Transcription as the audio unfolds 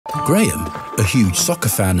Graham, a huge soccer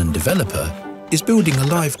fan and developer, is building a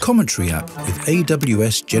live commentary app with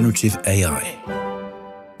AWS generative AI.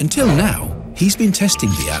 Until now, he's been testing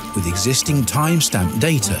the app with existing time-stamped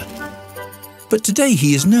data. But today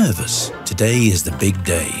he is nervous. Today is the big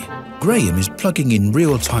day. Graham is plugging in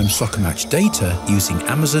real-time soccer match data using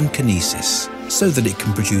Amazon Kinesis so that it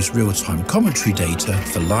can produce real-time commentary data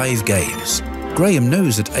for live games. Graham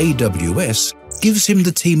knows that AWS gives him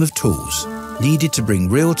the team of tools needed to bring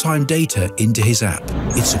real-time data into his app.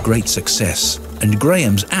 It's a great success, and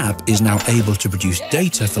Graham's app is now able to produce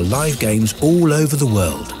data for live games all over the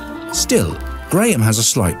world. Still, Graham has a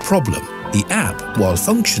slight problem. The app, while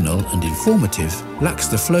functional and informative, lacks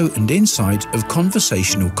the flow and insight of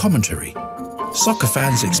conversational commentary. Soccer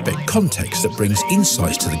fans expect context that brings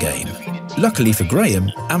insights to the game. Luckily for Graham,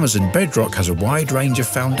 Amazon Bedrock has a wide range of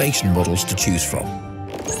foundation models to choose from.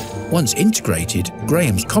 Once integrated,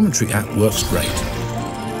 Graham's commentary app works great.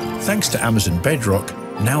 Thanks to Amazon Bedrock,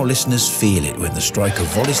 now listeners feel it when the striker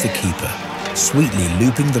volleys the keeper, sweetly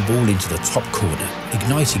looping the ball into the top corner,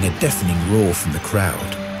 igniting a deafening roar from the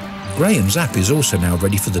crowd. Graham's app is also now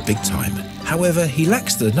ready for the big time. However, he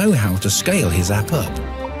lacks the know-how to scale his app up.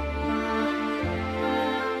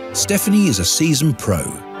 Stephanie is a seasoned pro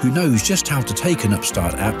who knows just how to take an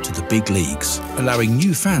upstart app to the big leagues, allowing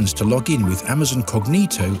new fans to log in with Amazon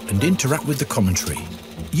Cognito and interact with the commentary.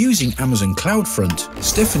 Using Amazon CloudFront,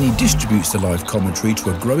 Stephanie distributes the live commentary to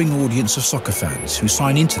a growing audience of soccer fans who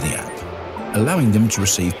sign into the app, allowing them to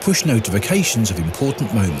receive push notifications of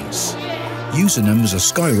important moments. User numbers are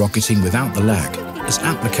skyrocketing without the lag, as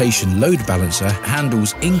application load balancer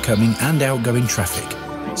handles incoming and outgoing traffic.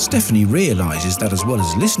 Stephanie realizes that as well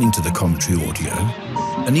as listening to the commentary audio,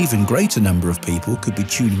 an even greater number of people could be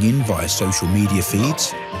tuning in via social media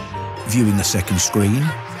feeds, viewing a second screen,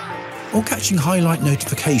 or catching highlight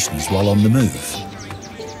notifications while on the move.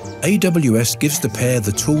 AWS gives the pair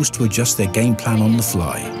the tools to adjust their game plan on the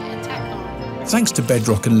fly. Thanks to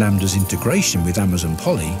Bedrock and Lambda's integration with Amazon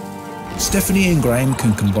Poly, Stephanie and Graham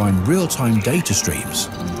can combine real-time data streams,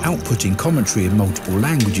 outputting commentary in multiple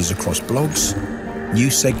languages across blogs,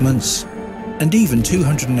 news segments, and even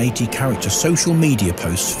 280-character social media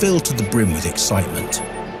posts filled to the brim with excitement.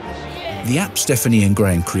 The app Stephanie and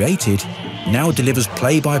Graham created now delivers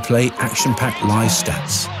play-by-play action-packed live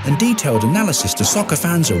stats and detailed analysis to soccer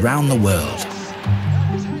fans around the world.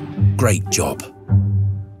 Great job.